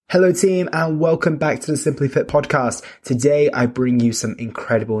Hello team and welcome back to the Simply Fit podcast. Today I bring you some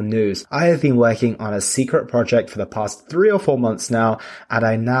incredible news. I have been working on a secret project for the past 3 or 4 months now, and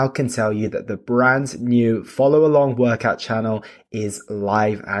I now can tell you that the brand new follow along workout channel is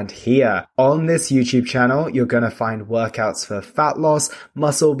live and here. On this YouTube channel, you're going to find workouts for fat loss,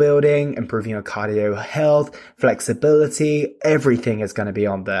 muscle building, improving your cardio health, flexibility. Everything is going to be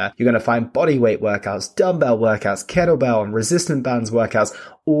on there. You're going to find body weight workouts, dumbbell workouts, kettlebell and resistant bands workouts,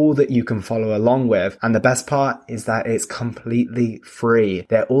 all that you can follow along with. And the best part is that it's completely free.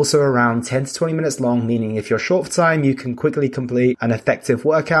 They're also around 10 to 20 minutes long, meaning if you're short for time, you can quickly complete an effective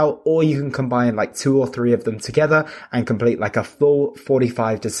workout, or you can combine like 2 or 3 of them together and complete like a full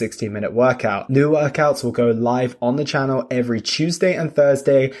 45 to 60 minute workout. New workouts will go live on the channel every Tuesday and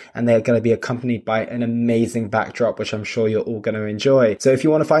Thursday, and they're going to be accompanied by an amazing backdrop, which I'm sure you're all going to enjoy. So if you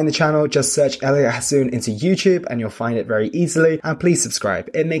want to find the channel, just search Elliot Hassoun into YouTube and you'll find it very easily. And please subscribe.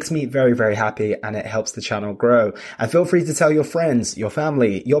 It makes me very, very happy and it helps the channel grow. And feel free to tell your friends, your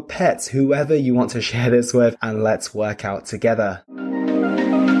family, your pets, whoever you want to share this with, and let's work out together.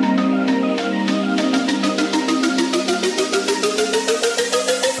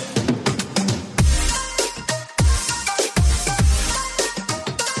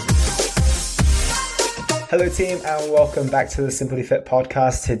 Hello team and welcome back to the Simply Fit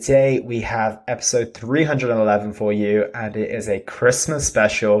podcast. Today we have episode 311 for you, and it is a Christmas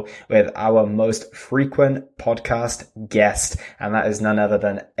special with our most frequent podcast guest, and that is none other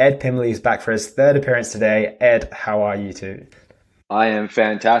than Ed Pimley, who's back for his 3rd appearance today. Ed, how are you too? I am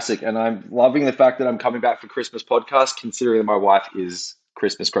fantastic, and I'm loving the fact that I'm coming back for Christmas podcast, considering that my wife is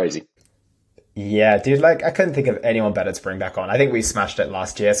Christmas crazy. Yeah, dude, like I couldn't think of anyone better to bring back on. I think we smashed it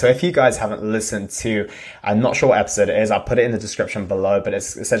last year. So if you guys haven't listened to, I'm not sure what episode it is, I'll put it in the description below, but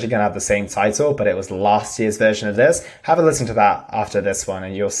it's essentially going to have the same title, but it was last year's version of this. Have a listen to that after this one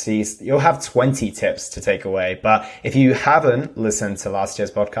and you'll have 20 tips to take away. But if you haven't listened to last year's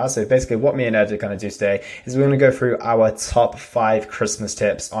podcast, so basically what me and Ed are going to do today is we're going to go through our top 5 Christmas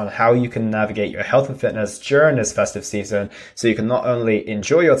tips on how you can navigate your health and fitness during this festive season, so you can not only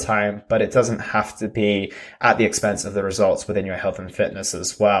enjoy your time, but it doesn't have to be at the expense of the results within your health and fitness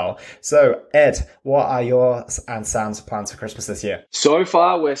as well. So Ed, what are yours and Sam's plans for Christmas this year? So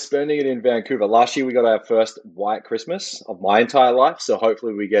far, we're spending it in Vancouver. Last year, we got our first white Christmas of my entire life. So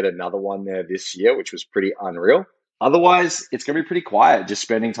hopefully we get another one there this year, which was pretty unreal. Otherwise, it's going to be pretty quiet, just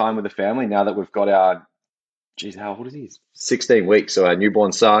spending time with the family now that we've got our, how old is he? 16 weeks. So our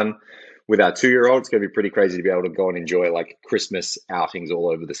newborn son with our 2-year-old, it's going to be pretty crazy to be able to go and enjoy like Christmas outings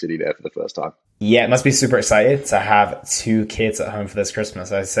all over the city there for the first time. Yeah, it must be super excited to have 2 kids at home for this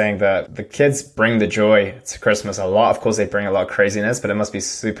Christmas. I was saying that the kids bring the joy to Christmas a lot. Of course, they bring a lot of craziness, but it must be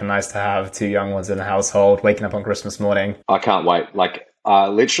super nice to have 2 young ones in the household, waking up on Christmas morning. I can't wait. Like,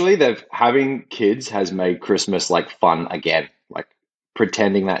 literally, having kids has made Christmas like fun again. Like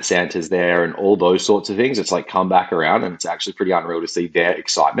pretending that Santa's there and all those sorts of things. It's like come back around, and it's actually pretty unreal to see their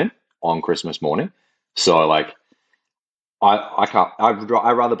excitement on Christmas morning. So like, I can't. I'd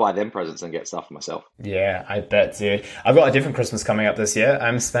rather buy them presents than get stuff for myself. Yeah, I bet, dude. I've got a different Christmas coming up this year.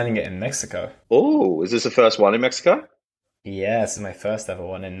 I'm spending it in Mexico. Oh, is this the first one in Mexico? Yeah, this is my first ever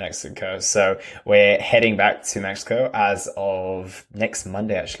one in Mexico. So we're heading back to Mexico as of next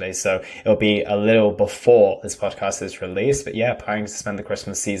Monday, actually. So it'll be a little before this podcast is released. But yeah, planning to spend the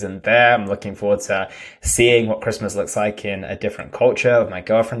Christmas season there. I'm looking forward to seeing what Christmas looks like in a different culture with my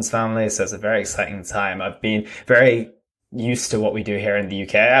girlfriend's family. So it's a very exciting time. I've been very used to what we do here in the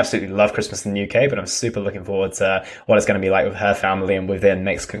UK. I absolutely love Christmas in the UK, but I'm super looking forward to what it's going to be like with her family and within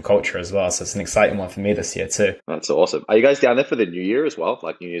Mexican culture as well. So it's an exciting one for me this year too. That's awesome. Are you guys down there for the New Year as well,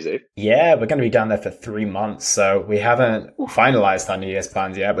 like New Year's Eve? Yeah, we're going to be down there for 3 months. So we haven't finalized our New Year's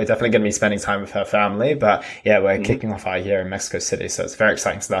plans yet. We're definitely going to be spending time with her family. But yeah, we're kicking off our year in Mexico City. So it's very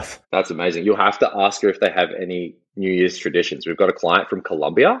exciting stuff. That's amazing. You'll have to ask her if they have any New Year's traditions. We've got a client from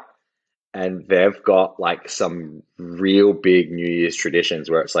Colombia, and they've got like some real big New Year's traditions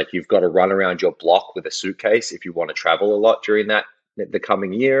where it's like you've got to run around your block with a suitcase if you want to travel a lot during the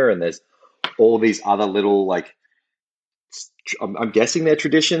coming year. And there's all these other little like, I'm guessing they're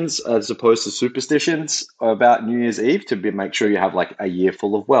traditions as opposed to superstitions about New Year's Eve to make sure you have like a year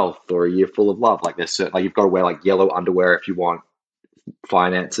full of wealth or a year full of love. Like there's certain, like you've got to wear like yellow underwear if you want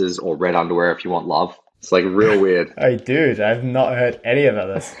finances or red underwear if you want love. It's like real weird. Hey, dude, I've not heard any of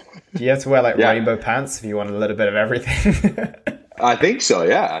this. Do you have to wear like rainbow pants if you want a little bit of everything? I think so,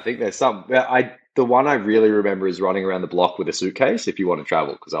 yeah. I think there's some. The one I really remember is running around the block with a suitcase if you want to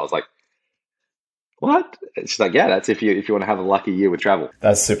travel, because I was like, What? It's like, yeah, that's if you want to have a lucky year with travel.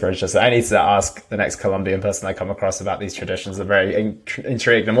 That's super interesting. I need to ask the next Colombian person I come across about these traditions. I'm very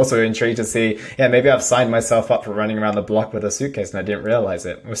intrigued. I'm also intrigued to see, yeah, maybe I've signed myself up for running around the block with a suitcase and I didn't realize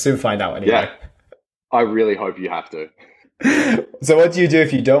it. We'll soon find out anyway. Yeah, I really hope you have to. So what do you do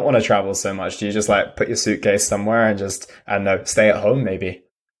if you don't want to travel so much? Do you just like put your suitcase somewhere and just, I don't know, stay at home maybe?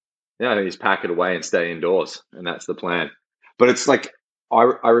 Yeah, I think just pack it away and stay indoors, and that's the plan. But it's like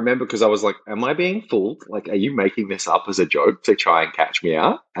I remember because I was like, "Am I being fooled? Like, are you making this up as a joke to try and catch me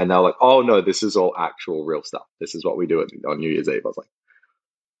out?" And they're like, "Oh no, this is all actual real stuff. This is what we do on New Year's Eve." I was like,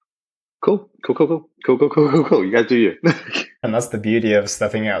 "Cool, cool, cool, cool, cool, cool, cool, cool, cool. You guys do you." And that's the beauty of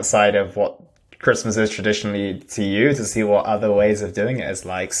stepping outside of what Christmas is traditionally to you to see what other ways of doing it is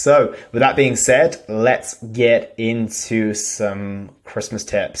like. So with that being said, let's get into some Christmas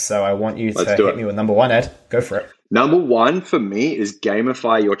tips. So I want you to hit me with number one, Ed. Go for it. Number one for me is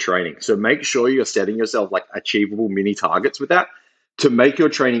gamify your training. So make sure you're setting yourself like achievable mini targets with that to make your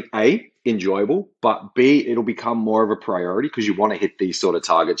training A, enjoyable, but B, it'll become more of a priority because you want to hit these sort of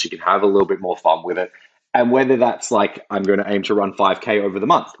targets. You can have a little bit more fun with it. And whether that's like, I'm going to aim to run 5K over the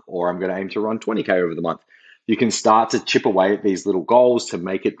month, or I'm going to aim to run 20K over the month, you can start to chip away at these little goals to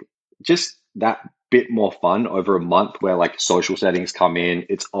make it just that bit more fun over a month where like social settings come in.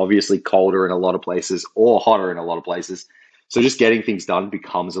 It's obviously colder in a lot of places or hotter in a lot of places. So just getting things done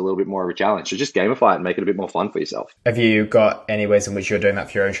becomes a little bit more of a challenge. So just gamify it and make it a bit more fun for yourself. Have you got any ways in which you're doing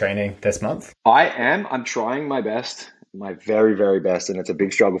that for your own training this month? I'm trying my best, my very, very best. And it's a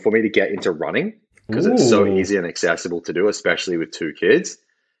big struggle for me to get into running because it's so easy and accessible to do, especially with two kids.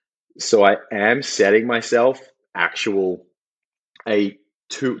 So I am setting myself a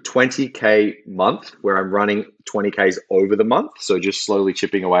 20K month where I'm running 20Ks over the month. So just slowly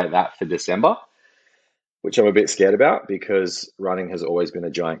chipping away at that for December, which I'm a bit scared about because running has always been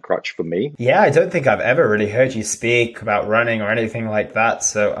a giant crutch for me. Yeah, I don't think I've ever really heard you speak about running or anything like that.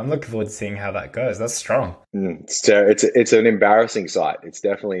 So I'm looking forward to seeing how that goes. That's strong. It's an embarrassing sight. It's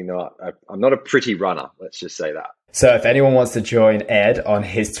definitely not. I'm not a pretty runner. Let's just say that. So if anyone wants to join Ed on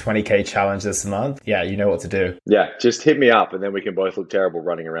his 20K challenge this month, yeah, you know what to do. Yeah, just hit me up and then we can both look terrible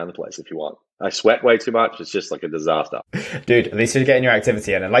running around the place if you want. I sweat way too much. It's just like a disaster. Dude, at least you're getting your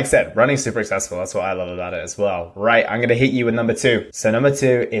activity in. And like I said, running's super accessible. That's what I love about it as well. Right, I'm going to hit you with number two. So number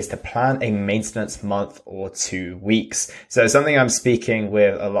two is to plan a maintenance month or 2 weeks. So something I'm speaking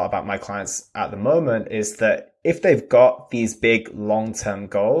with a lot about my clients at the moment is that if they've got these big long-term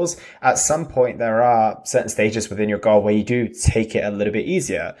goals, at some point there are certain stages within your goal where you do take it a little bit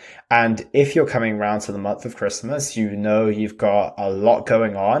easier. And if you're coming around to the month of Christmas, you know you've got a lot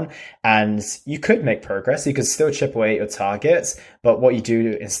going on and you could make progress. You could still chip away at your targets. But what you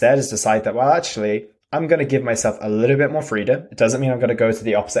do instead is decide that, well, actually, I'm going to give myself a little bit more freedom. It doesn't mean I'm going to go to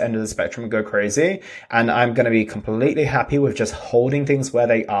the opposite end of the spectrum and go crazy. And I'm going to be completely happy with just holding things where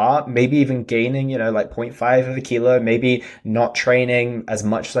they are, maybe even gaining, like 0.5 of a kilo, maybe not training as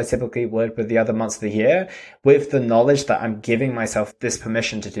much as I typically would with the other months of the year, with the knowledge that I'm giving myself this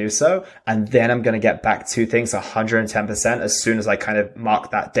permission to do so. And then I'm going to get back to things 110% as soon as I kind of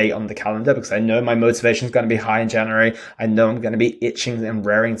mark that date on the calendar, because I know my motivation is going to be high in January. I know I'm going to be itching and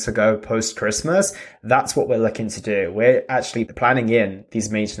raring to go post Christmas. That's what we're looking to do. We're actually planning in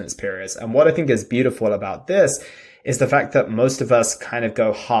these maintenance periods. And what I think is beautiful about this is the fact that most of us kind of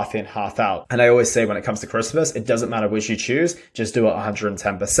go half in, half out. And I always say when it comes to Christmas, it doesn't matter which you choose, just do it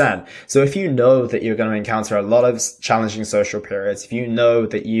 110%. So if you know that you're going to encounter a lot of challenging social periods, if you know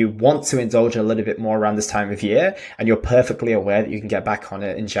that you want to indulge a little bit more around this time of year, and you're perfectly aware that you can get back on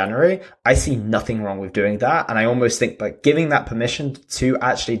it in January, I see nothing wrong with doing that. And I almost think that giving that permission to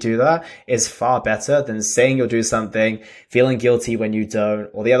actually do that is far better than saying you'll do something, feeling guilty when you don't,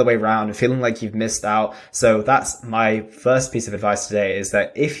 or the other way around, and feeling like you've missed out. So that's my first piece of advice today, is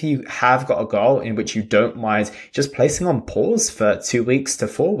that if you have got a goal in which you don't mind just placing on pause for 2 weeks to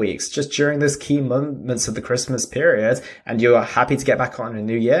 4 weeks, just during those key moments of the Christmas period, and you're happy to get back on in a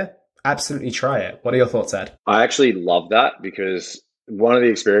new year, absolutely try it. What are your thoughts, Ed? I actually love that because one of the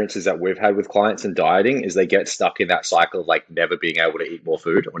experiences that we've had with clients in dieting is they get stuck in that cycle of like never being able to eat more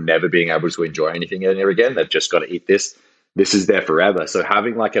food or never being able to enjoy anything ever again. They've just got to eat this. This is there forever. So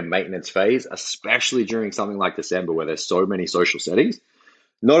having like a maintenance phase, especially during something like December where there's so many social settings,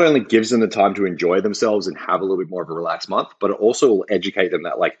 not only gives them the time to enjoy themselves and have a little bit more of a relaxed month, but it also will educate them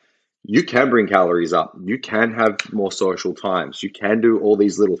that like you can bring calories up, you can have more social times, you can do all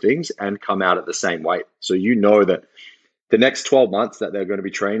these little things and come out at the same weight. So you know that the next 12 months that they're going to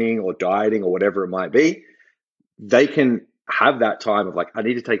be training or dieting or whatever it might be, they can have that time of like, I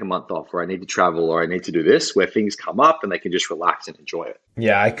need to take a month off, or I need to travel, or I need to do this, where things come up and they can just relax and enjoy it.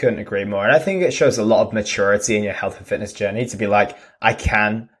 Yeah, I couldn't agree more. And I think it shows a lot of maturity in your health and fitness journey to be like, I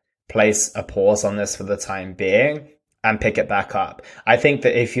can place a pause on this for the time being and pick it back up. I think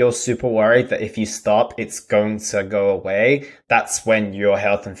that if you're super worried that if you stop, it's going to go away, that's when your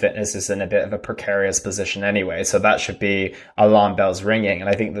health and fitness is in a bit of a precarious position anyway. So that should be alarm bells ringing. And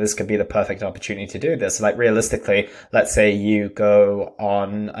I think that this could be the perfect opportunity to do this. Like realistically, let's say you go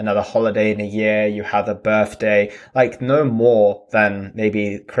on another holiday in a year, you have a birthday, like no more than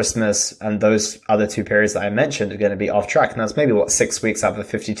maybe Christmas and those other two periods that I mentioned are going to be off track. And that's maybe 6 weeks out of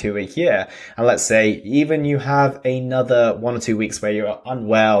a 52-week year. And let's say even you have another 1 or 2 weeks where you're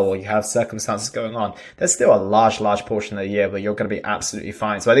unwell or you have circumstances going on, there's still a large portion of the year where you're going to be absolutely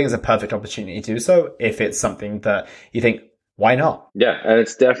fine. So I think it's a perfect opportunity to do so if it's something that you think, why not? Yeah. And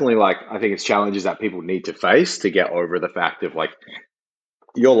it's definitely like, I think it's challenges that people need to face to get over the fact of like,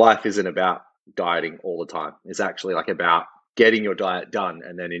 your life isn't about dieting all the time. It's actually like about getting your diet done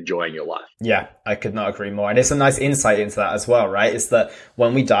and then enjoying your life. Yeah, I could not agree more. And it's a nice insight into that as well, right? It's that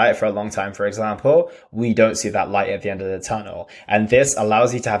when we diet for a long time, for example, we don't see that light at the end of the tunnel. And this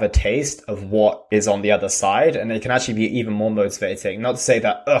allows you to have a taste of what is on the other side. And it can actually be even more motivating. Not to say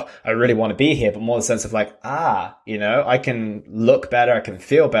that, oh, I really want to be here, but more the sense of like, I can look better, I can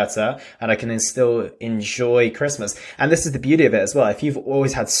feel better, and I can still enjoy Christmas. And this is the beauty of it as well. If you've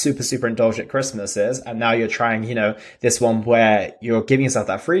always had super indulgent Christmases and now you're trying, this one where you're giving yourself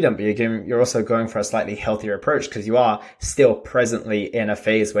that freedom, but you're also going for a slightly healthier approach because you are still presently in a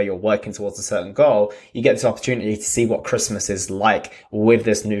phase where you're working towards a certain goal. You get this opportunity to see what Christmas is like with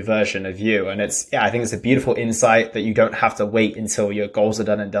this new version of you. And I think it's a beautiful insight that you don't have to wait until your goals are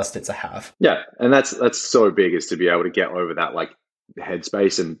done and dusted to have. Yeah. And that's so big, is to be able to get over that like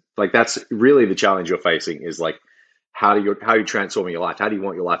headspace. And like, that's really the challenge you're facing, is like, how are you transforming your life? How do you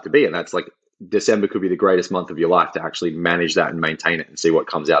want your life to be? And that's like, December could be the greatest month of your life to actually manage that and maintain it and see what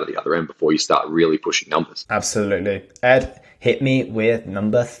comes out of the other end before you start really pushing numbers. Absolutely. Ed, hit me with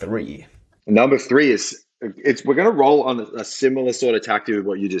number 3. Number 3 is, we're going to roll on a similar sort of tactic with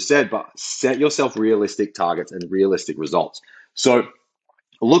what you just said, but set yourself realistic targets and realistic results. So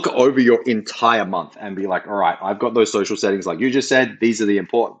look over your entire month and be like, all right, I've got those social settings like you just said. These are the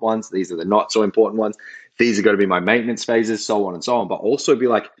important ones. These are the not so important ones. These are going to be my maintenance phases, so on and so on. But also be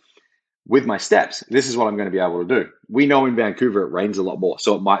like, with my steps, this is what I'm going to be able to do. We know in Vancouver, it rains a lot more.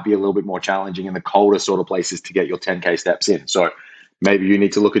 So it might be a little bit more challenging in the colder sort of places to get your 10K steps in. So maybe you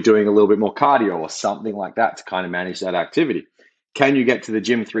need to look at doing a little bit more cardio or something like that to kind of manage that activity. Can you get to the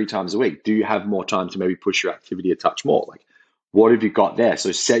gym 3 times a week? Do you have more time to maybe push your activity a touch more? Like, what have you got there?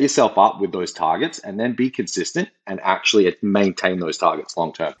 So set yourself up with those targets and then be consistent and actually maintain those targets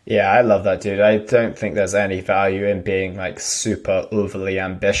long term. Yeah, I love that, dude. I don't think there's any value in being like super overly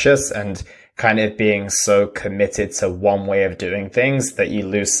ambitious and kind of being so committed to one way of doing things that you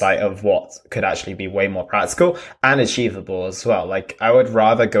lose sight of what could actually be way more practical and achievable as well. Like, I would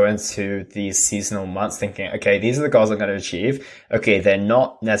rather go into these seasonal months thinking, okay, these are the goals I'm going to achieve. Okay, they're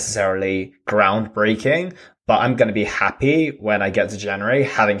not necessarily groundbreaking, but I'm going to be happy when I get to January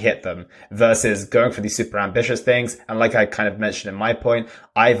having hit them, versus going for these super ambitious things. And like I kind of mentioned in my point,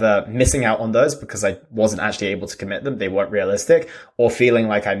 either missing out on those because I wasn't actually able to commit them, they weren't realistic, or feeling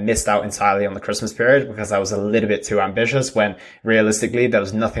like I missed out entirely on the Christmas period because I was a little bit too ambitious when realistically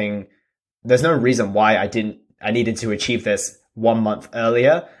there's no reason why I needed to achieve this 1 month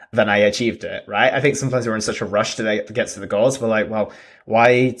earlier than I achieved it, right? I think sometimes we're in such a rush to get to the goals. We're like, well,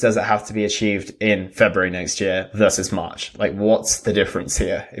 why does it have to be achieved in February next year versus March? Like, what's the difference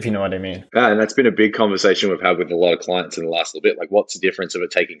here, if you know what I mean? Yeah, and that's been a big conversation we've had with a lot of clients in the last little bit. Like, what's the difference of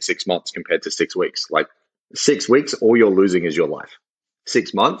it taking 6 months compared to 6 weeks? Like, 6 weeks, all you're losing is your life.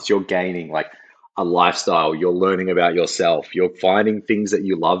 6 months, you're gaining like a lifestyle. You're learning about yourself. You're finding things that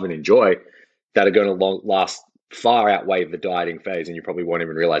you love and enjoy that are going to last far outweigh the dieting phase, and you probably won't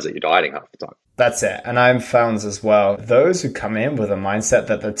even realize that you're dieting half the time. That's it. And I've found as well, those who come in with a mindset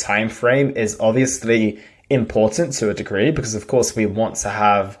that the time frame is obviously important to a degree, because of course we want to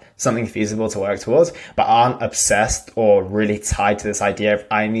have something feasible to work towards, but aren't obsessed or really tied to this idea of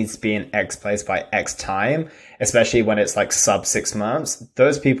I need to be in X place by X time, especially when it's like sub 6 months.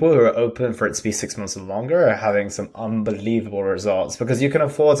 Those people who are open for it to be 6 months or longer are having some unbelievable results, because you can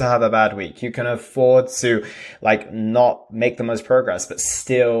afford to have a bad week. You can afford to like not make the most progress, but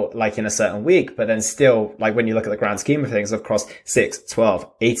still like in a certain week, but then still like when you look at the grand scheme of things across 6,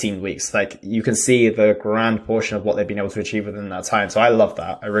 12, 18 weeks, like you can see the grand portion of what they've been able to achieve within that time. So I love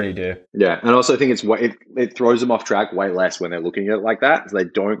that. I really do. Yeah. And I also think it throws them off track way less when they're looking at it like that. So they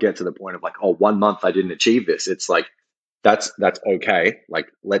don't get to the point of like, oh, 1 month I didn't achieve this. It's like, that's okay. Like,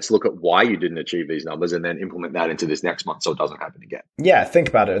 let's look at why you didn't achieve these numbers and then implement that into this next month so it doesn't happen again. Yeah, think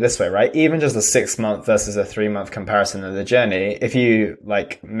about it this way, right? Even just a 6 month versus a 3 month comparison of the journey, if you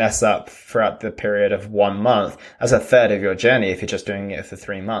like mess up throughout the period of 1 month, that's a third of your journey if you're just doing it for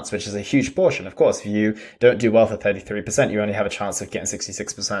 3 months, which is a huge portion. Of course, if you don't do well for 33%, you only have a chance of getting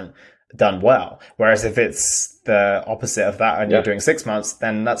 66% done well. Whereas if it's the opposite of that and you're doing 6 months,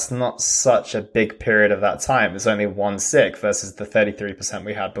 then that's not such a big period of that time. It's only 1/6 versus the 33%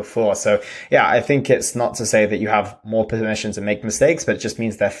 we had before. So yeah, I think it's not to say that you have more permission to make mistakes, but it just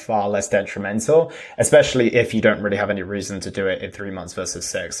means they're far less detrimental, especially if you don't really have any reason to do it in 3 months versus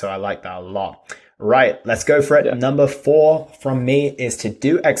 6. So I like that a lot. Right, let's go for it. Yeah. Number 4 from me is to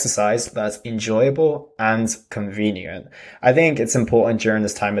do exercise that's enjoyable and convenient. I think it's important during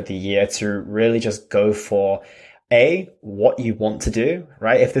this time of the year to really just go for what you want to do,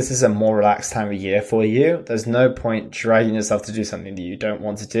 right? If this is a more relaxed time of year for you, there's no point dragging yourself to do something that you don't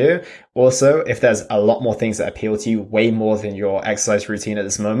want to do. Also, if there's a lot more things that appeal to you, way more than your exercise routine at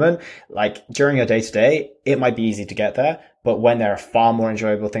this moment, like during your day to day, it might be easy to get there. But when there are far more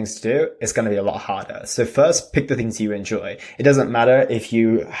enjoyable things to do, it's going to be a lot harder. So first, pick the things you enjoy. It doesn't matter if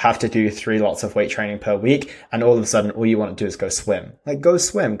you have to do 3 lots of weight training per week and all of a sudden all you want to do is go swim. Like go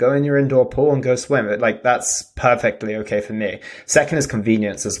swim, go in your indoor pool and go swim. Like that's perfectly okay for me. Second is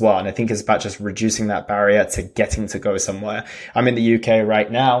convenience as well. And I think it's about just reducing that barrier to getting to go somewhere. I'm in the UK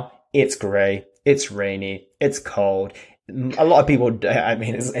right now. It's grey. It's rainy. It's cold. A lot of people, I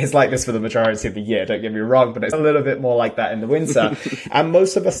mean, it's like this for the majority of the year, don't get me wrong, but it's a little bit more like that in the winter. And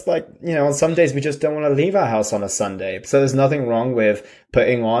most of us, like, you know, on some days we just don't want to leave our house on a Sunday. So there's nothing wrong with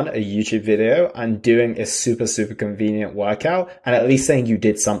putting on a YouTube video and doing a super, super convenient workout and at least saying you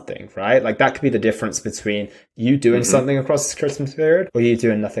did something, right? Like that could be the difference between you doing something across this Christmas period or you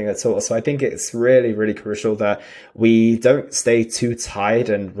doing nothing at all. So I think it's really, really crucial that we don't stay too tied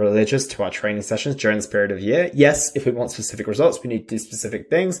and religious to our training sessions during this period of year. Yes, if we want specific results, we need to do specific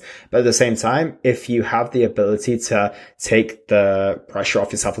things. But at the same time, if you have the ability to take the pressure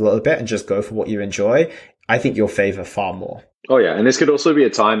off yourself a little bit and just go for what you enjoy, I think you'll favor far more. Oh yeah. And this could also be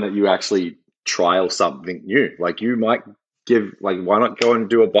a time that you actually trial something new. Like you might why not go and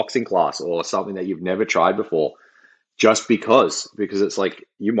do a boxing class or something that you've never tried before just because it's like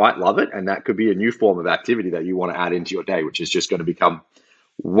you might love it. And that could be a new form of activity that you want to add into your day, which is just going to become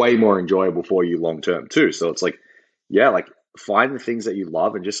way more enjoyable for you long term too. So it's like, yeah, like find the things that you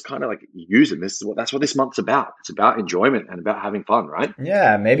love and just kind of like use them. That's what this month's about. It's about enjoyment and about having fun, right?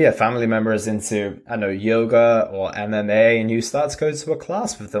 Yeah, maybe a family member is into, I don't know, yoga or MMA and you start to go to a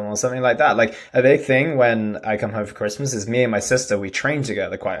class with them or something like that. Like a big thing when I come home for Christmas is me and my sister, we train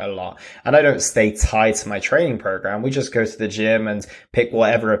together quite a lot. And I don't stay tied to my training program. We just go to the gym and pick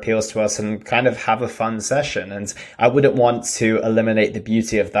whatever appeals to us and kind of have a fun session. And I wouldn't want to eliminate the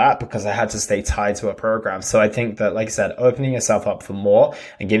beauty of that because I had to stay tied to a program. So I think that, like I said, opening yourself up for more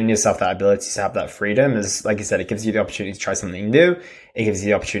and giving yourself that ability to have that freedom is, like you said, it gives you the opportunity to try something new. It gives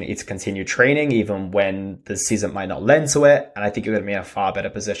you the opportunity to continue training even when the season might not lend to it. And I think you're going to be in a far better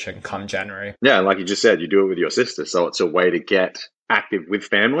position come January. Yeah. And like you just said, you do it with your sister. So it's a way to get active with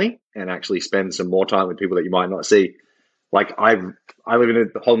family and actually spend some more time with people that you might not see. Like I live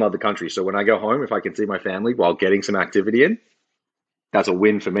in a whole other country. So when I go home, if I can see my family while getting some activity in, that's a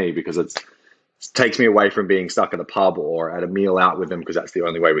win for me because it takes me away from being stuck at a pub or at a meal out with them because that's the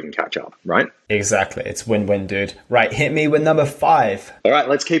only way we can catch up, right? Exactly. It's win-win, dude. Right. Hit me with number 5. All right.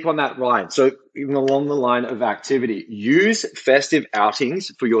 Let's keep on that line. So even along the line of activity, use festive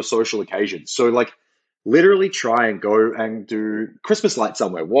outings for your social occasions. So like literally try and go and do Christmas lights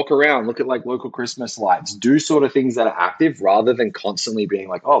somewhere, walk around, look at like local Christmas lights, do sort of things that are active rather than constantly being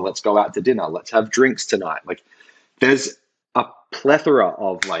like, oh, let's go out to dinner. Let's have drinks tonight. Like there's a plethora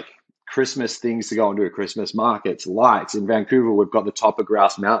of like Christmas things to go and do at Christmas markets, lights. In Vancouver, we've got the top of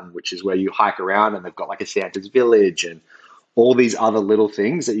Grouse Mountain, which is where you hike around and they've got like a Santa's Village and all these other little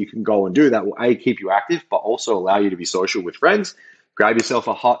things that you can go and do that will keep you active, but also allow you to be social with friends. Grab yourself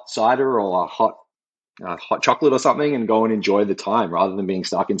a hot cider or a hot chocolate or something and go and enjoy the time rather than being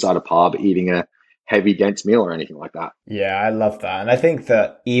stuck inside a pub eating a heavy, dense meal or anything like that. Yeah, I love that. And I think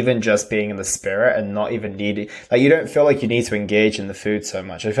that even just being in the spirit and not even needing, like you don't feel like you need to engage in the food so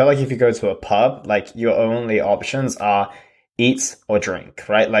much. I feel like if you go to a pub, like your only options are eat or drink,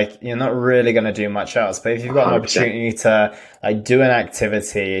 right? Like you're not really going to do much else. But if you've got 100%. An opportunity to like do an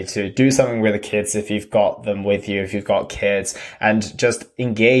activity, to do something with the kids, if you've got them with you, if you've got kids, and just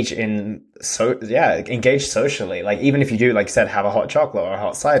engage engage socially. Like even if you do, like you said, have a hot chocolate or a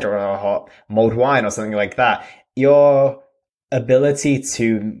hot cider or a hot mulled wine or something like that, your ability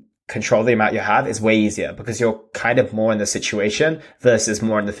to control the amount you have is way easier because you're kind of more in the situation versus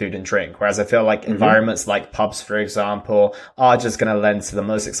more in the food and drink. Whereas I feel like environments like pubs, for example, are just going to lend to the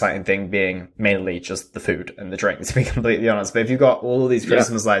most exciting thing being mainly just the food and the drink, to be completely honest. But if you've got all these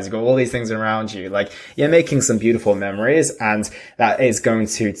Christmas lights, you've got all these things around you, like you're making some beautiful memories, and that is going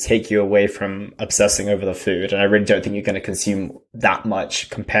to take you away from obsessing over the food. And I really don't think you're going to consume that much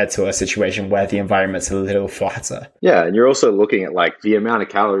compared to a situation where the environment's a little flatter. Yeah, and you're also looking at like the amount of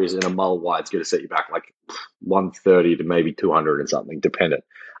calories in a mull wide's going to set you back like 130 to maybe 200 and something, dependent.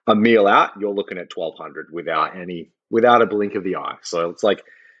 A meal out, you're looking at 1200 without a blink of the eye. So it's like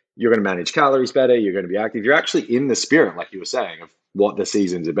you're going to manage calories better. You're going to be active. You're actually in the spirit, like you were saying, of what the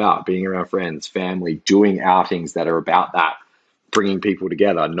season's about, being around friends, family, doing outings that are about that, bringing people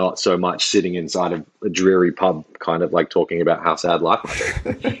together, not so much sitting inside of a dreary pub, kind of like talking about how sad life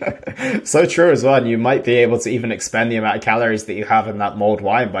might be. So true as well. And you might be able to even expend the amount of calories that you have in that mulled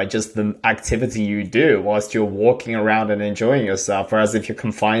wine by just the activity you do whilst you're walking around and enjoying yourself. Whereas if you're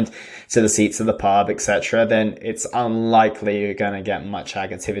confined to the seats of the pub, etc., then it's unlikely you're going to get much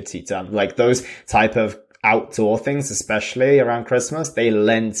activity done. Like those type of outdoor things, especially around Christmas, they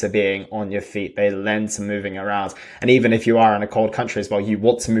lend to being on your feet. They lend to moving around. And even if you are in a cold country as well, you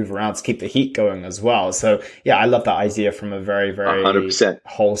want to move around to keep the heat going as well. So yeah, I love that idea from a very, very 100%.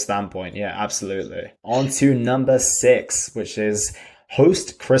 whole standpoint. Yeah, absolutely. On to number 6, which is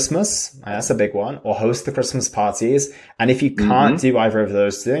host Christmas. That's a big one. Or host the Christmas parties. And if you can't do either of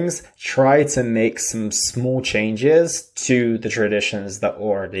those things, try to make some small changes to the traditions that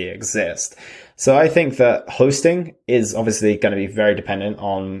already exist. So I think that hosting is obviously going to be very dependent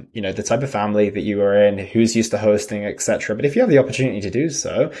on, the type of family that you are in, who's used to hosting, etc. But if you have the opportunity to do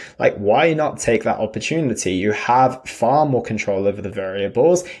so, like, why not take that opportunity? You have far more control over the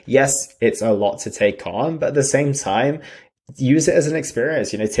variables. Yes, it's a lot to take on, but at the same time, use it as an experience,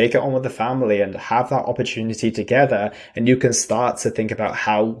 take it on with the family and have that opportunity together. And you can start to think about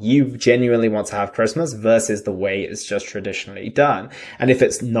how you genuinely want to have Christmas versus the way it's just traditionally done. And if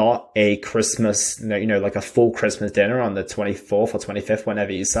it's not a Christmas, like a full Christmas dinner on the 24th or 25th,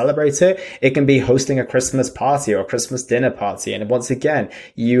 whenever you celebrate it, it can be hosting a Christmas party or a Christmas dinner party. And once again,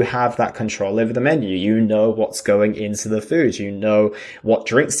 you have that control over the menu. You know what's going into the food. You know what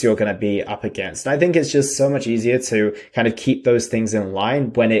drinks you're going to be up against. And I think it's just so much easier to kind of keep those things in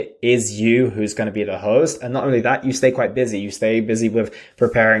line when it is you who's going to be the host. And not only that, you stay quite busy. You stay busy with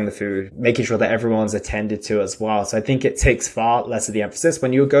preparing the food, making sure that everyone's attended to as well. So I think it takes far less of the emphasis.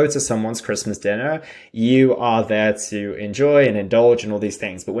 When you go to someone's Christmas dinner, you are there to enjoy and indulge and all these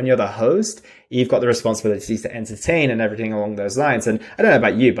things. But when you're the host, you've got the responsibilities to entertain and everything along those lines. And I don't know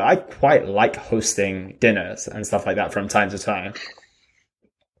about you, but I quite like hosting dinners and stuff like that from time to time.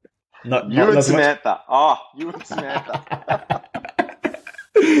 You and Samantha. You and Samantha.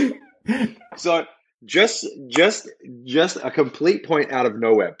 So just a complete point out of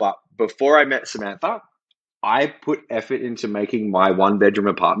nowhere. But before I met Samantha, I put effort into making my 1-bedroom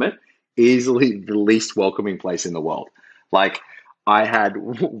apartment easily the least welcoming place in the world. Like, I had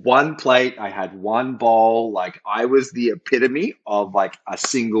one plate, I had one bowl. Like, I was the epitome of like a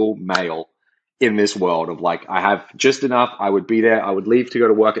single male in this world of like, I have just enough. I would be there. I would leave to go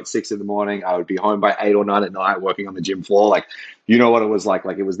to work at 6 a.m. I would be home by 8 or 9 at night working on the gym floor. Like, you know what it was like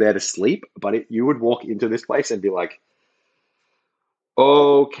it was there to sleep, but you would walk into this place and be like,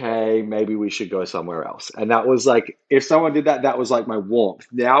 okay, maybe we should go somewhere else. And that was like, if someone did that, that was like my warmth.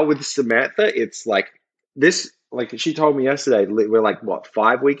 Now with Samantha, it's like this, like she told me yesterday, we're like,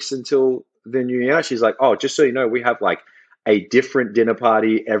 5 weeks until the new year? She's like, oh, just so you know, we have like a different dinner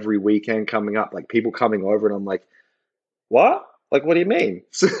party every weekend coming up, like people coming over. And I'm like, what? Like, what do you mean?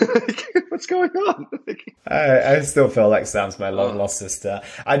 What's going on? I still feel like Sam's my long lost sister.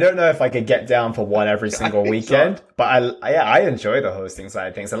 I don't know if I could get down for one every single weekend, so. But I enjoy the hosting side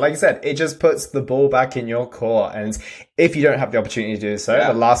of things. And like I said, it just puts the ball back in your court. And if you don't have the opportunity to do so,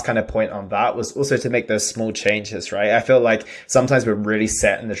 the last kind of point on that was also to make those small changes, right? I feel like sometimes we're really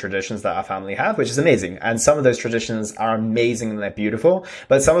set in the traditions that our family have, which is amazing. And some of those traditions are amazing and they're beautiful,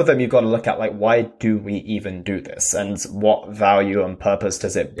 but some of them you've got to look at like, why do we even do this? And what value and purpose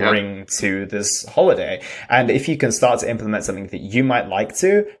does it bring to this holiday? And if you can start to implement something that you might like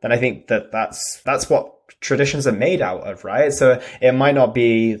to, then I think that that's what traditions are made out of, right? So it might not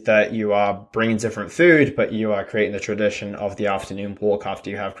be that you are bringing different food, but you are creating the tradition of the afternoon walk after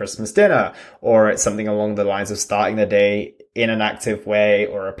you have Christmas dinner, or it's something along the lines of starting the day in an active way,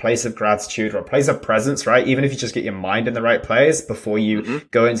 or a place of gratitude, or a place of presence, right? Even if you just get your mind in the right place before you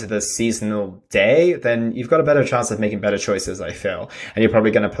go into the seasonal day, then you've got a better chance of making better choices, I feel. And you're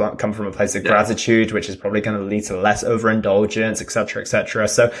probably going to come from a place of gratitude, which is probably going to lead to less overindulgence, etc., etc.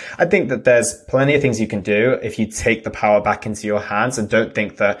 So I think that there's plenty of things you can do if you take the power back into your hands and don't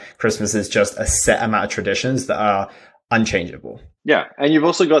think that Christmas is just a set amount of traditions that are unchangeable. Yeah. And you've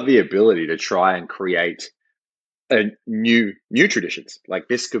also got the ability to try and create new traditions. Like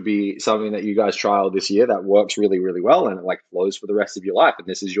this could be something that you guys trial this year that works really, really well, and it like flows for the rest of your life. And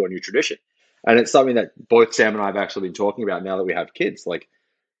this is your new tradition. And it's something that both Sam and I have actually been talking about now that we have kids. Like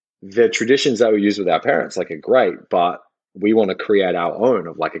the traditions that we use with our parents, like, are great, but we want to create our own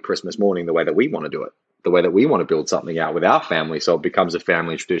of like a Christmas morning the way that we want to do it, the way that we want to build something out with our family. So it becomes a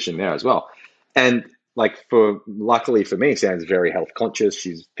family tradition there as well. And like luckily for me, Sam's very health conscious.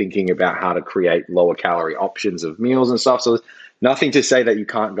 She's thinking about how to create lower calorie options of meals and stuff. So there's nothing to say that you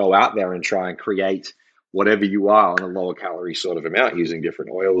can't go out there and try and create whatever you are on a lower calorie sort of amount using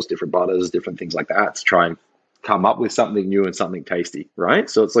different oils, different butters, different things like that to try and come up with something new and something tasty, right?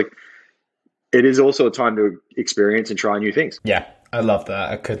 So it's like, it is also a time to experience and try new things. Yeah, I love that.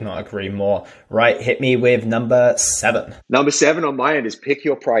 I could not agree more. Right, hit me with number 7. Number 7 on my end is pick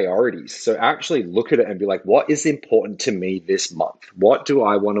your priorities. So actually look at it and be like, what is important to me this month? What do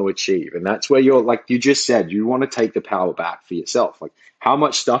I want to achieve? And that's where you're, like you just said, you want to take the power back for yourself. Like, how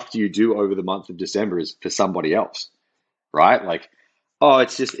much stuff do you do over the month of December is for somebody else, right? Like, oh,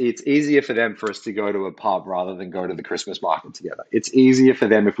 it's easier for us to go to a pub rather than go to the Christmas market together. It's easier for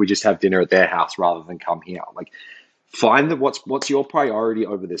them if we just have dinner at their house rather than come here. Like, find what's your priority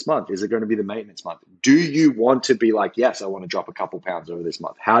over this month. Is it going to be the maintenance month? Do you want to be like, yes, I want to drop a couple pounds over this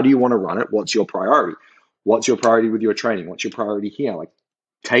month? How do you want to run it? What's your priority? What's your priority with your training? What's your priority here? Like,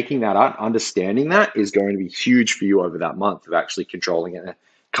 taking that out, understanding that is going to be huge for you over that month of actually controlling it,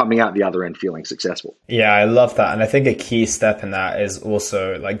 coming out the other end feeling successful. Yeah, I love that. And I think a key step in that is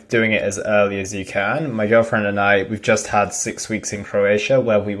also like doing it as early as you can. My girlfriend and I, we've just had 6 weeks in Croatia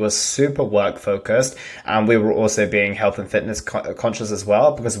where we were super work focused, and we were also being health and fitness conscious as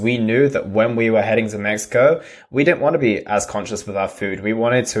well, because we knew that when we were heading to Mexico, we didn't want to be as conscious with our food. We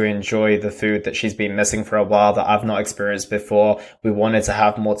wanted to enjoy the food that she's been missing for a while that I've not experienced before. We wanted to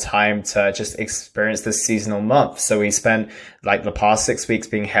have more time to just experience this seasonal month. So we spent like the past 6 weeks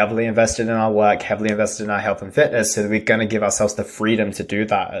being heavily invested in our work, heavily invested in our health and fitness, so that we're going to give ourselves the freedom to do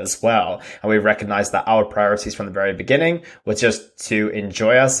that as well. And we recognize that our priorities from the very beginning were just to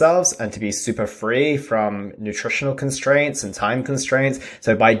enjoy ourselves and to be super free from nutritional constraints and time constraints.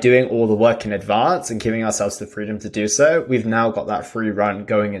 So by doing all the work in advance and giving ourselves the freedom to do so, we've now got that free run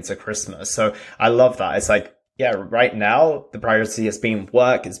going into Christmas. So I love that. It's like, yeah, right now the priority is being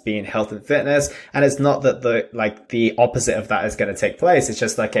work, it's being health and fitness. And it's not that the opposite of that is going to take place. It's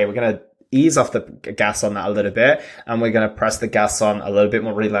just like, okay, we're going to ease off the gas on that a little bit, and we're going to press the gas on a little bit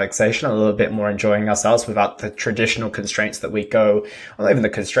more relaxation, a little bit more enjoying ourselves without the traditional constraints that we go, well, not even the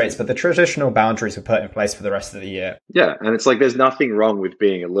constraints, but the traditional boundaries we put in place for the rest of the year. Yeah. And it's like, there's nothing wrong with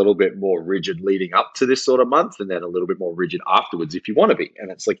being a little bit more rigid leading up to this sort of month and then a little bit more rigid afterwards if you want to be. And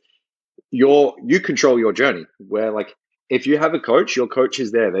it's like, you control your journey, where like, if you have a coach, your coach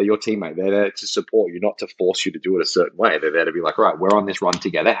is there. They're your teammate. They're there to support you, not to force you to do it a certain way. They're there to be like, right, we're on this run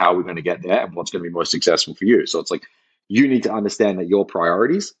together. How are we going to get there? And what's going to be most successful for you? So it's like, you need to understand that your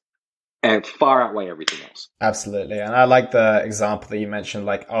priorities and far outweigh everything else. Absolutely. And I like the example that you mentioned,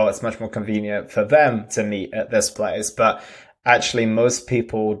 like, oh, it's much more convenient for them to meet at this place. But actually, most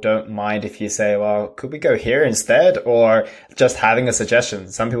people don't mind if you say, well, could we go here instead? Or just having a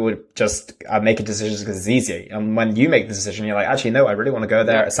suggestion. Some people would just make a decision because it's easy. And when you make the decision, you're like, actually, no, I really want to go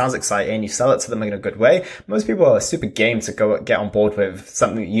there. It sounds exciting. You sell it to them in a good way. Most people are super game to go get on board with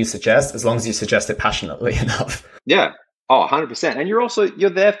something that you suggest, as long as you suggest it passionately enough. Yeah. Oh, 100%. And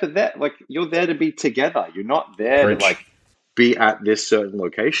you're there for that. Like, you're there to be together. You're not there to like be at this certain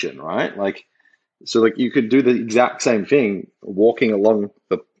location, right? Like, so like you could do the exact same thing walking along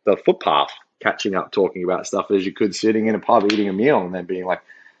the footpath, catching up, talking about stuff, as you could sitting in a pub eating a meal and then being like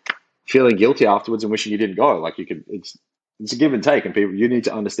feeling guilty afterwards and wishing you didn't go. Like, you could, it's a give and take, and people, you need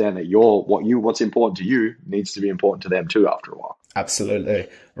to understand that what's important to you needs to be important to them too after a while. Absolutely.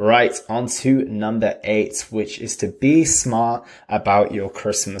 Right, on to number 8, which is to be smart about your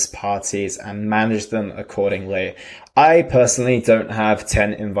Christmas parties and manage them accordingly. I personally don't have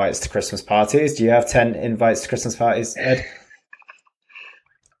 10 invites to Christmas parties. Do you have 10 invites to Christmas parties, Ed?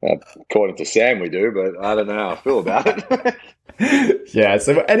 According to Sam, we do, but I don't know how I feel about it. Yeah,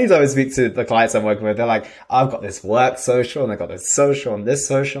 so anytime I speak to the clients I'm working with, they're like, I've got this work social and I've got this social and this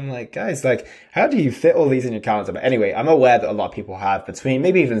social. I'm like, guys, like, how do you fit all these in your calendar? But anyway, I'm aware that a lot of people have between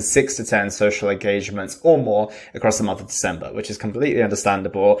maybe even 6 to 10 social engagements or more across the month of December, which is completely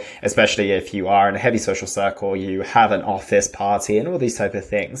understandable, especially if you are in a heavy social circle, you have an office party and all these type of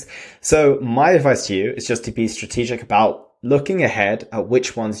things. So my advice to you is just to be strategic about looking ahead at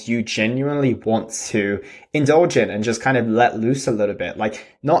which ones you genuinely want to indulge in and just kind of let loose a little bit. Like,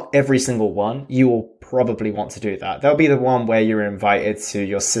 not every single one you will probably want to do that. There'll be the one where you're invited to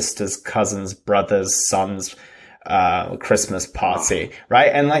your sister's cousin's brother's son's Christmas party,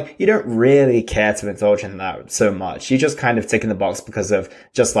 right? And like, you don't really care to indulge in that so much. You just kind of tick in the box because of,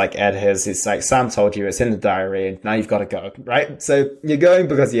 just like Ed has, it's like Sam told you, it's in the diary and now you've got to go, right? So you're going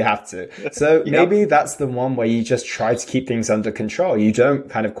because you have to. So maybe that's the one where you just try to keep things under control. You don't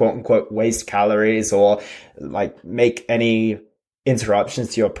kind of quote unquote waste calories or like make any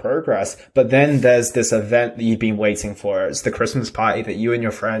interruptions to your progress. But then there's this event that you've been waiting for. It's the Christmas party that you and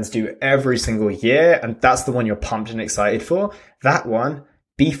your friends do every single year. And that's the one you're pumped and excited for. That one,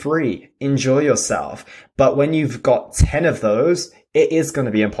 be free, enjoy yourself. But when you've got 10 of those, it is going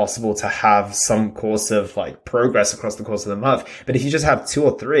to be impossible to have some course of like progress across the course of the month. But if you just have 2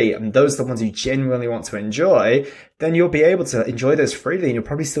 or 3 and those are the ones you genuinely want to enjoy, then you'll be able to enjoy those freely and you'll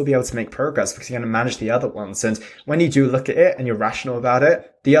probably still be able to make progress because you're going to manage the other ones. And when you do look at it and you're rational about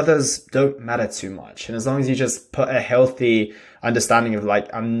it, the others don't matter too much. And as long as you just put a healthy understanding of like,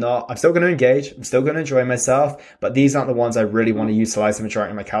 I'm still going to engage, I'm still going to enjoy myself, but these aren't the ones I really want to utilize the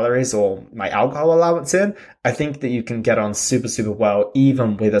majority of my calories or my alcohol allowance in. I think that you can get on super, super well,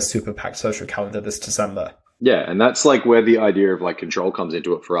 even with a super packed social calendar this December. Yeah, and that's like where the idea of like control comes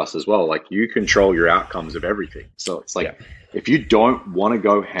into it for us as well. Like, you control your outcomes of everything. So it's like, if you don't want to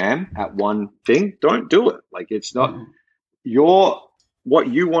go ham at one thing, don't do it. Like, it's not what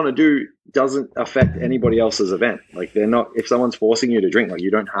you want to do doesn't affect anybody else's event. Like, they're not, if someone's forcing you to drink, like,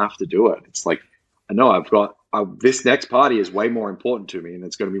 you don't have to do it. It's like, I know I've got this next party is way more important to me and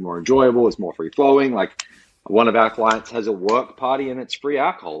it's going to be more enjoyable. It's more free flowing. Like, one of our clients has a work party and it's free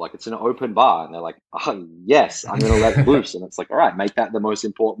alcohol. Like, it's an open bar. And they're like, oh, yes, I'm going to let loose. And it's like, all right, make that the most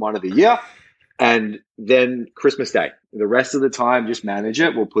important one of the year. And then Christmas Day, the rest of the time, just manage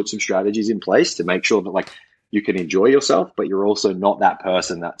it. We'll put some strategies in place to make sure that like you can enjoy yourself, but you're also not that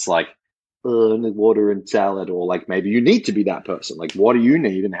person that's like, water and salad, or like maybe you need to be that person. Like, what do you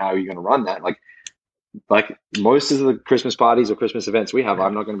need and how are you going to run that? Like most of the Christmas parties or Christmas events we have,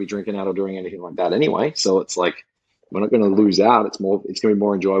 I'm not going to be drinking out or doing anything like that anyway. So it's like, we're not going to lose out. It's going to be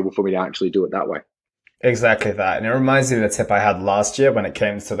more enjoyable for me to actually do it that way. Exactly that. And it reminds me of the tip I had last year when it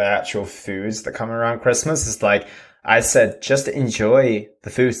came to the actual foods that come around Christmas. It's like, I said, just enjoy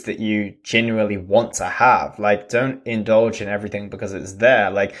the foods that you genuinely want to have. Like, don't indulge in everything because it's there.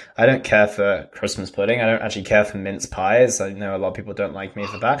 Like, I don't care for Christmas pudding. I don't actually care for mince pies. I know a lot of people don't like me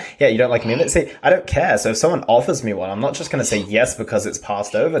for that. Yeah, you don't like me. Let's say, I don't care. So if someone offers me one, I'm not just going to say yes because it's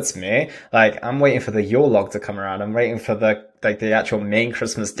passed over to me. Like, I'm waiting for the Yule log to come around. I'm waiting for the actual main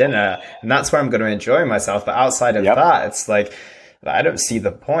Christmas dinner. And that's where I'm going to enjoy myself. But outside of that, it's like, I don't see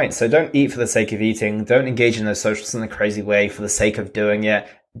the point. So don't eat for the sake of eating. Don't engage in those socials in a crazy way for the sake of doing it.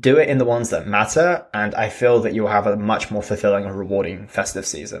 Do it in the ones that matter. And I feel that you'll have a much more fulfilling and rewarding festive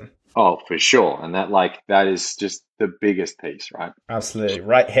season. Oh, for sure. And that is just the biggest piece, right? Absolutely.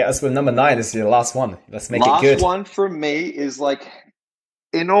 Right. Hit us with number 9. This is your last one. Let's make it good. Last one from me is like,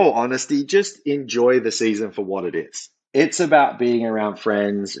 in all honesty, just enjoy the season for what it is. It's about being around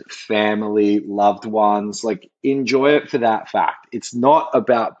friends, family, loved ones. Like, enjoy it for that fact. It's not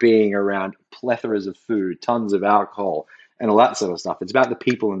about being around plethoras of food, tons of alcohol, and all that sort of stuff. It's about the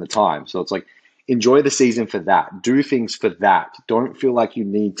people and the time. So it's like, enjoy the season for that. Do things for that. Don't feel like you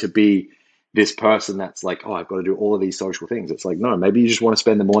need to be this person that's like, oh, I've got to do all of these social things. It's like, no, maybe you just want to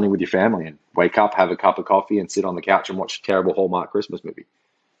spend the morning with your family and wake up, have a cup of coffee, and sit on the couch and watch a terrible Hallmark Christmas movie.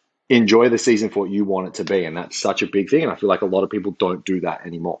 Enjoy the season for what you want it to be. And that's such a big thing. And I feel like a lot of people don't do that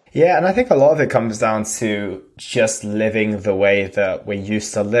anymore. Yeah. And I think a lot of it comes down to just living the way that we're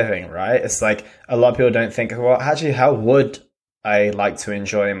used to living, right? It's like a lot of people don't think, well, actually, how would I like to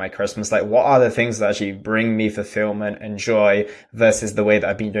enjoy my Christmas? Like, what are the things that actually bring me fulfillment and joy versus the way that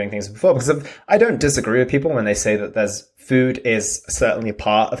I've been doing things before? Because I don't disagree with people when they say that food is certainly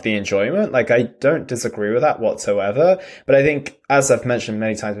part of the enjoyment. Like, I don't disagree with that whatsoever. But I think, as I've mentioned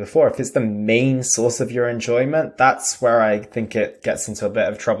many times before, if it's the main source of your enjoyment, that's where I think it gets into a bit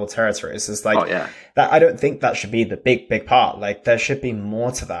of trouble territory. It's just like, that I don't think that should be the big part. Like, there should be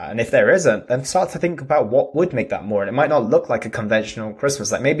more to that. And if there isn't, then start to think about what would make that more. And it might not look like a conventional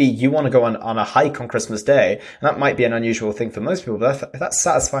Christmas. Like maybe you want to go on a hike on Christmas Day, and that might be an unusual thing for most people, but if that's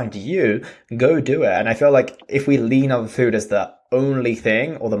satisfying to you, go do it. And I feel like if we lean on food as the only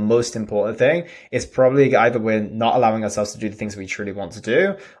thing or the most important thing, it's probably either we're not allowing ourselves to do the things we truly want to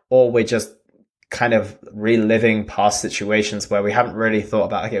do, or we're just kind of reliving past situations where we haven't really thought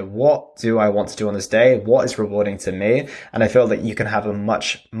about, okay, what do I want to do on this day? What is rewarding to me? And I feel that you can have a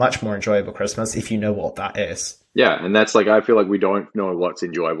much, much more enjoyable Christmas if you know what that is. Yeah. And that's like, I feel like we don't know what's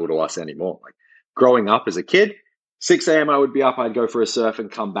enjoyable to us anymore. Like growing up as a kid, 6 a.m. I would be up, I'd go for a surf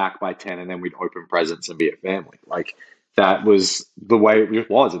and come back by 10, and then we'd open presents and be a family. Like that was the way it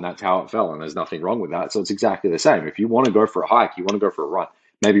was, and that's how it fell. And there's nothing wrong with that. So it's exactly the same. If you want to go for a hike, you want to go for a run,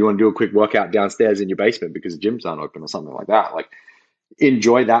 maybe you want to do a quick workout downstairs in your basement because the gyms aren't open or something like that. Like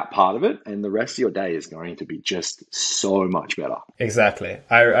enjoy that part of it, and the rest of your day is going to be just so much better. Exactly.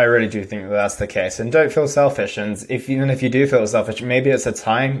 I really do think that that's the case. And don't feel selfish. And even if you do feel selfish, maybe it's a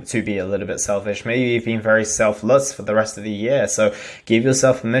time to be a little bit selfish. Maybe you've been very selfless for the rest of the year. So give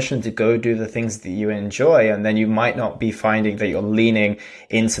yourself permission to go do the things that you enjoy. And then you might not be finding that you're leaning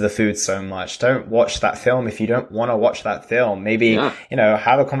into the food so much. Don't watch that film if you don't want to watch that film. Maybe,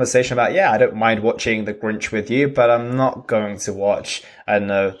 have a conversation about, I don't mind watching The Grinch with you, but I'm not going to watch, I don't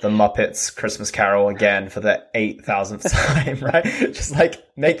know, The Muppets Christmas Carol again for the 8,000th time, right? Just like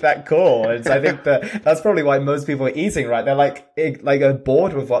make that call. And so I think that's probably why most people are eating, right? They're like are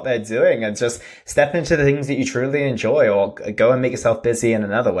bored with what they're doing, and just step into the things that you truly enjoy, or go and make yourself busy in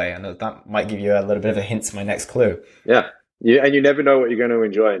another way. And that might give you a little bit of a hint to my next clue. Yeah. And you never know what you're going to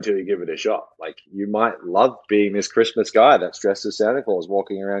enjoy until you give it a shot. Like you might love being this Christmas guy that's dressed as Santa Claus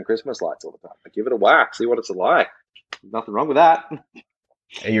walking around Christmas lights all the time. Like, give it a whack, see what it's like. Nothing wrong with that.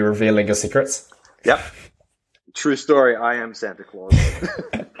 Are you revealing your secrets? Yep. True story. I am Santa Claus.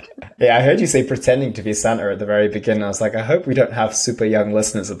 Yeah, I heard you say pretending to be Santa at the very beginning. I was like, I hope we don't have super young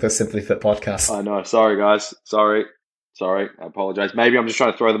listeners of the Simply Fit podcast. I know. Sorry, guys. Sorry. I apologize. Maybe I'm just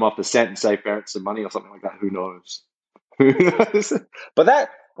trying to throw them off the scent and save parents some money or something like that. Who knows? But that,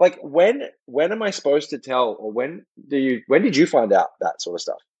 like, when am I supposed to tell, or when did you find out that sort of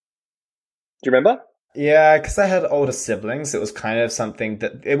stuff? Do you remember? Yeah, because I had older siblings. It was kind of something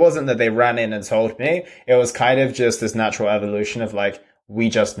that, it wasn't that they ran in and told me. It was kind of just this natural evolution of like, we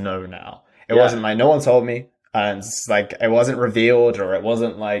just know now. It wasn't like no one told me, and like it wasn't revealed, or it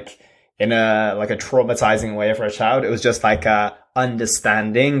wasn't like in a traumatizing way for a child. It was just like a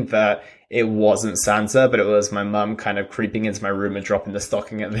understanding that it wasn't Santa, but it was my mum kind of creeping into my room and dropping the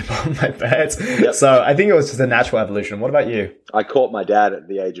stocking at the bottom of my bed. Yep. So I think it was just a natural evolution. What about you? I caught my dad at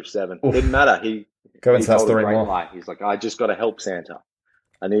the age of 7. It didn't matter. Go into that story more. Lie. He's like, I just got to help Santa.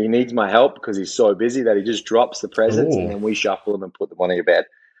 And he needs my help because he's so busy that he just drops the presents. Ooh. And then we shuffle them and put them on your bed.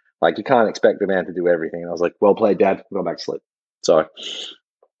 Like, you can't expect the man to do everything. And I was like, well played, Dad. Go back to sleep. Sorry.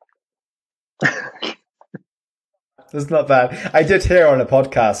 That's not bad. I did hear on a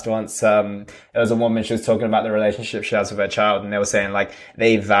podcast once, there was a woman, she was talking about the relationship she has with her child, and they were saying like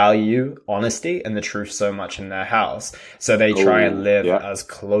they value honesty and the truth so much in their house. So they try and live as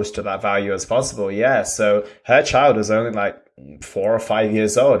close to that value as possible. Yeah. So her child was only like 4 or 5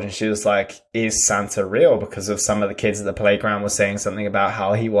 years old, and she was like, is Santa real? Because of some of the kids at the playground were saying something about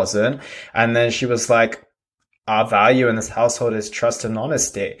how he wasn't. And then she was like, our value in this household is trust and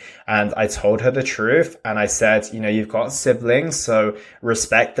honesty. And I told her the truth. And I said, you've got siblings, so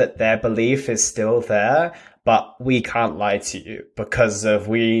respect that their belief is still there, but we can't lie to you because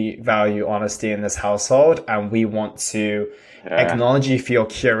we value honesty in this household, and we want to acknowledge you for your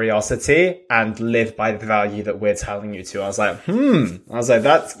curiosity and live by the value that we're telling you to. I was like,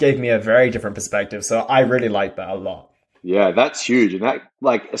 that gave me a very different perspective. So I really like that a lot. Yeah, that's huge. And that,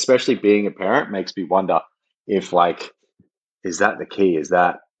 like, especially being a parent, makes me wonder if, like, is that the key? Is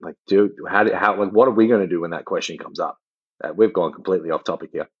that like, dude, how like, what are we going to do when that question comes up? We've gone completely off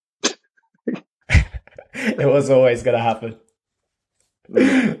topic here. It was always going to happen.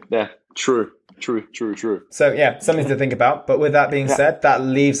 Yeah, true. So yeah, something to think about. But with that being said, that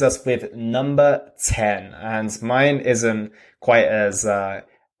leaves us with number 10, and mine isn't quite as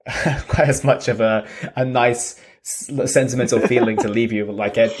much of a nice sentimental feeling to leave you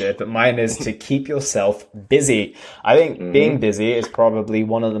like Ed did, but mine is to keep yourself busy. I think being busy is probably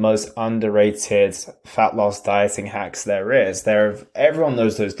one of the most underrated fat loss dieting hacks there is. Everyone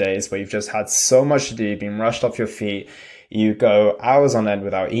knows those days where you've just had so much to do, you've been rushed off your feet, you go hours on end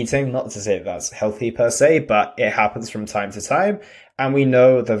without eating. Not to say that's healthy per se, but it happens from time to time. And we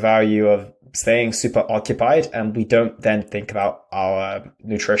know the value of staying super occupied and we don't then think about our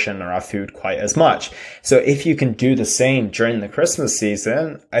nutrition or our food quite as much. So if you can do the same during the Christmas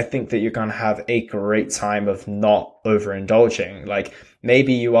season, I think that you're going to have a great time of not overindulging. Like,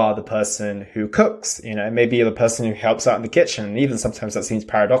 maybe you are the person who cooks, maybe you're the person who helps out in the kitchen. And even sometimes that seems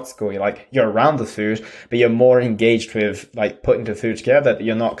paradoxical. You're around the food, but you're more engaged with like putting the food together, that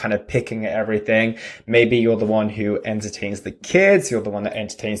you're not kind of picking at everything. Maybe you're the one who entertains the kids. You're the one that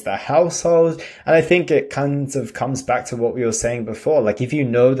entertains the household. And I think it kind of comes back to what we were saying before. Like, if you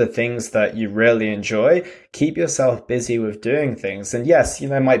know the things that you really enjoy, keep yourself busy with doing things. And yes,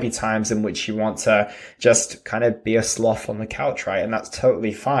 there might be times in which you want to just kind of be a sloth on the couch, right? And that's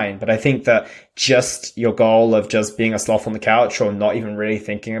totally fine. But I think that just your goal of just being a sloth on the couch or not even really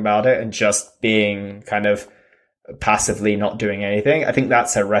thinking about it and just being kind of passively not doing anything, I think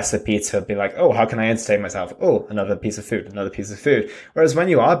that's a recipe to be like, oh, how can I entertain myself? Oh, another piece of food. Whereas when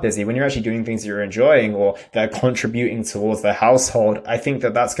you are busy, when you're actually doing things you're enjoying or that are contributing towards the household, I think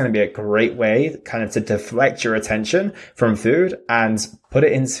that that's going to be a great way kind of to deflect your attention from food and put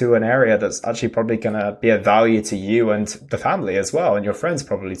it into an area that's actually probably going to be of value to you and the family as well, and your friends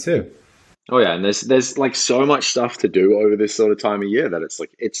probably too. Oh yeah, and there's like so much stuff to do over this sort of time of year that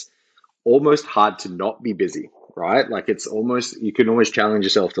it's almost hard to not be busy, right? Like, it's almost, you can almost challenge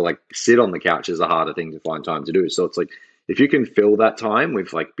yourself to like sit on the couch is a harder thing to find time to do. So it's like, if you can fill that time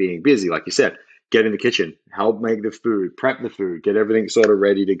with like being busy, like you said, get in the kitchen, help make the food, prep the food, get everything sort of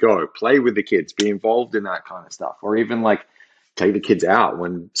ready to go, play with the kids, be involved in that kind of stuff, or even like take the kids out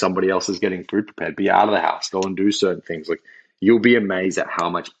when somebody else is getting food prepared, be out of the house, go and do certain things. Like, you'll be amazed at how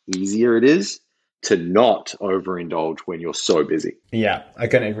much easier it is to not overindulge when you're so busy. Yeah, I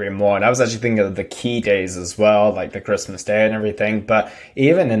couldn't agree more. And I was actually thinking of the key days as well, like the Christmas day and everything. But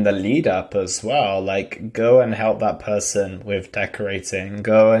even in the lead up as well, like, go and help that person with decorating,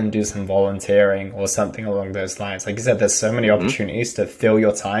 go and do some volunteering or something along those lines. Like you said, there's so many opportunities to fill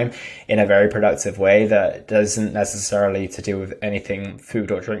your time in a very productive way that doesn't necessarily to do with anything food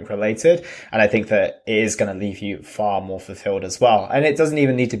or drink related. And I think that it is going to leave you far more fulfilled as well. And it doesn't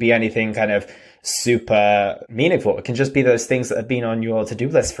even need to be anything kind of super meaningful. It can just be those things that have been on your to-do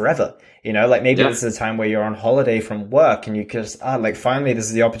list forever. Like maybe this is a time where you're on holiday from work and you just, like, finally, this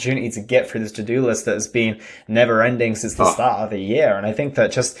is the opportunity to get through this to-do list that has been never ending since the start of the year. And I think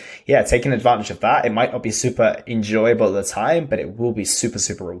that just, taking advantage of that, it might not be super enjoyable at the time, but it will be super,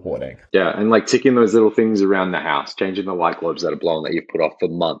 super rewarding. Yeah. And like ticking those little things around the house, changing the light globes that are blown that you've put off for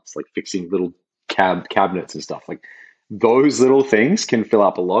months, like fixing little cabinets and stuff. Like, those little things can fill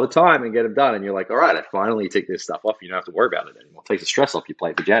up a lot of time and get them done. And you're like, all right, I finally tick this stuff off. You don't have to worry about it anymore. It takes the stress off your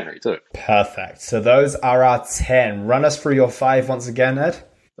plate for January too. Perfect. So those are our 10. Run us through your 5 once again, Ed.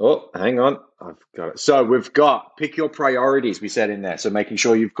 Oh, hang on. I've got it. So we've got pick your priorities, we said in there. So making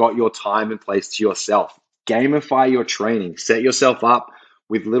sure you've got your time and place to yourself. Gamify your training. Set yourself up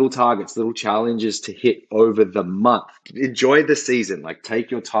with little targets, little challenges to hit over the month. Enjoy the season. Like, take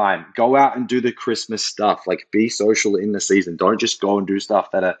your time. Go out and do the Christmas stuff. Like, be social in the season. Don't just go and do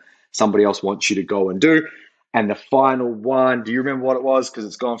stuff that somebody else wants you to go and do. And the final one, do you remember what it was? Because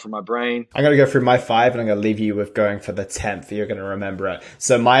it's gone from my brain. I'm going to go through my 5 and I'm going to leave you with going for the 10th. You're going to remember it.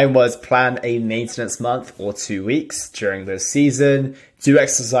 So mine was plan a maintenance month or 2 weeks during the season. Do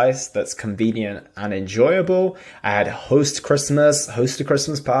exercise that's convenient and enjoyable. I had host a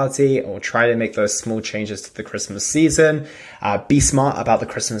Christmas party, or try to make those small changes to the Christmas season. Be smart about the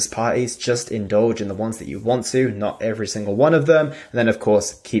Christmas parties. Just indulge in the ones that you want to, not every single one of them. And then, of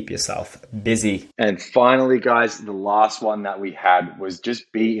course, keep yourself busy. And finally, guys, the last one that we had was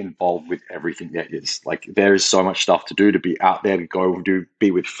just be involved with everything that is. Like, there is so much stuff to do, to be out there, to go do, be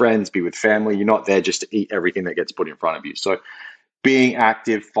with friends, be with family. You're not there just to eat everything that gets put in front of you. So being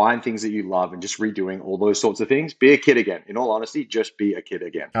active, find things that you love, and just redoing all those sorts of things. Be a kid again. In all honesty, just be a kid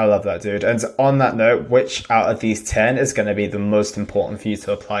again. I love that, dude. And on that note, which out of these 10 is going to be the most important for you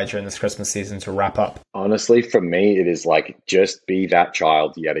to apply during this Christmas season to wrap up? Honestly, for me, it is like, just be that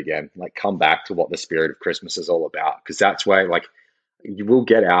child yet again. Like, come back to what the spirit of Christmas is all about. Because that's where, like, you will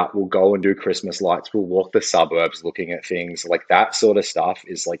get out, we'll go and do Christmas lights, we'll walk the suburbs looking at things like that. Sort of stuff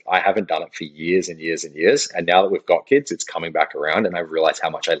is like, I haven't done it for years and years and years. And now that we've got kids, it's coming back around, and I realize how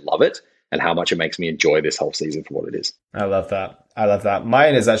much I love it and how much it makes me enjoy this whole season for what it is. I love that. I love that.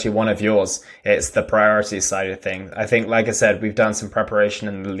 Mine is actually one of yours. It's the priority side of things. I think, like I said, we've done some preparation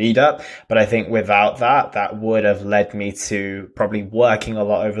in the lead up, but I think without that, that would have led me to probably working a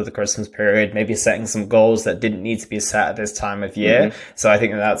lot over the Christmas period, maybe setting some goals that didn't need to be set at this time of year. Mm-hmm. So I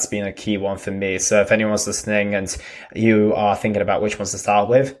think that's been a key one for me. So if anyone's listening and you are thinking about which ones to start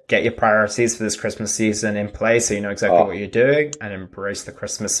with, get your priorities for this Christmas season in place so you know exactly what you're doing and embrace the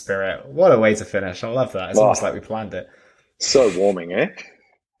Christmas spirit. What a way to finish. I love that. It's almost like we planned it. So warming, eh?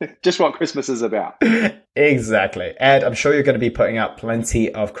 Just what Christmas is about. Exactly. Ed, I'm sure you're going to be putting out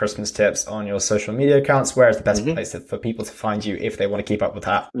plenty of Christmas tips on your social media accounts. Where is the best place for people to find you if they want to keep up with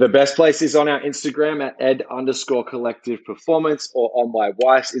that? The best place is on our Instagram at ed_collective performance, or on my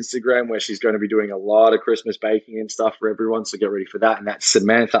wife's Instagram, where she's going to be doing a lot of Christmas baking and stuff for everyone. So get ready for that. And that's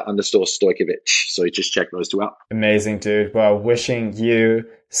Samantha_Stojkovic. So just check those two out. Amazing, dude. Well, wishing you,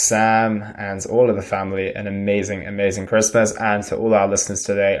 Sam, and all of the family an amazing, amazing Christmas. And to all our listeners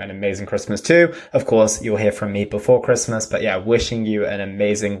today, an amazing Christmas too. Of course, you'll hear from me before Christmas, but yeah, wishing you an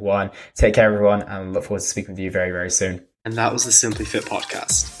amazing one. Take care, everyone, and look forward to speaking with you very, very soon. And that was the Simply Fit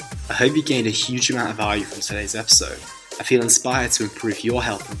podcast. I hope you gained a huge amount of value from today's episode. I feel inspired to improve your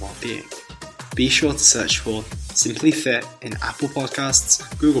health and well-being. Be sure to search for Simply Fit in Apple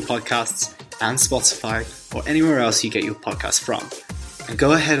Podcasts, Google Podcasts, and Spotify, or anywhere else you get your podcast from. And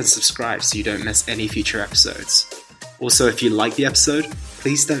go ahead and subscribe so you don't miss any future episodes. Also, if you like the episode,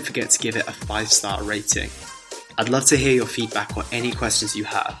 please don't forget to give it a 5-star rating. I'd love to hear your feedback or any questions you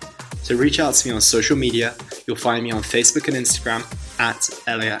have. So reach out to me on social media. You'll find me on Facebook and Instagram at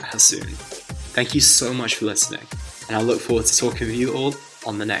Elliot Hassoun. Thank you so much for listening, and I look forward to talking with you all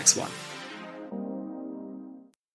on the next one.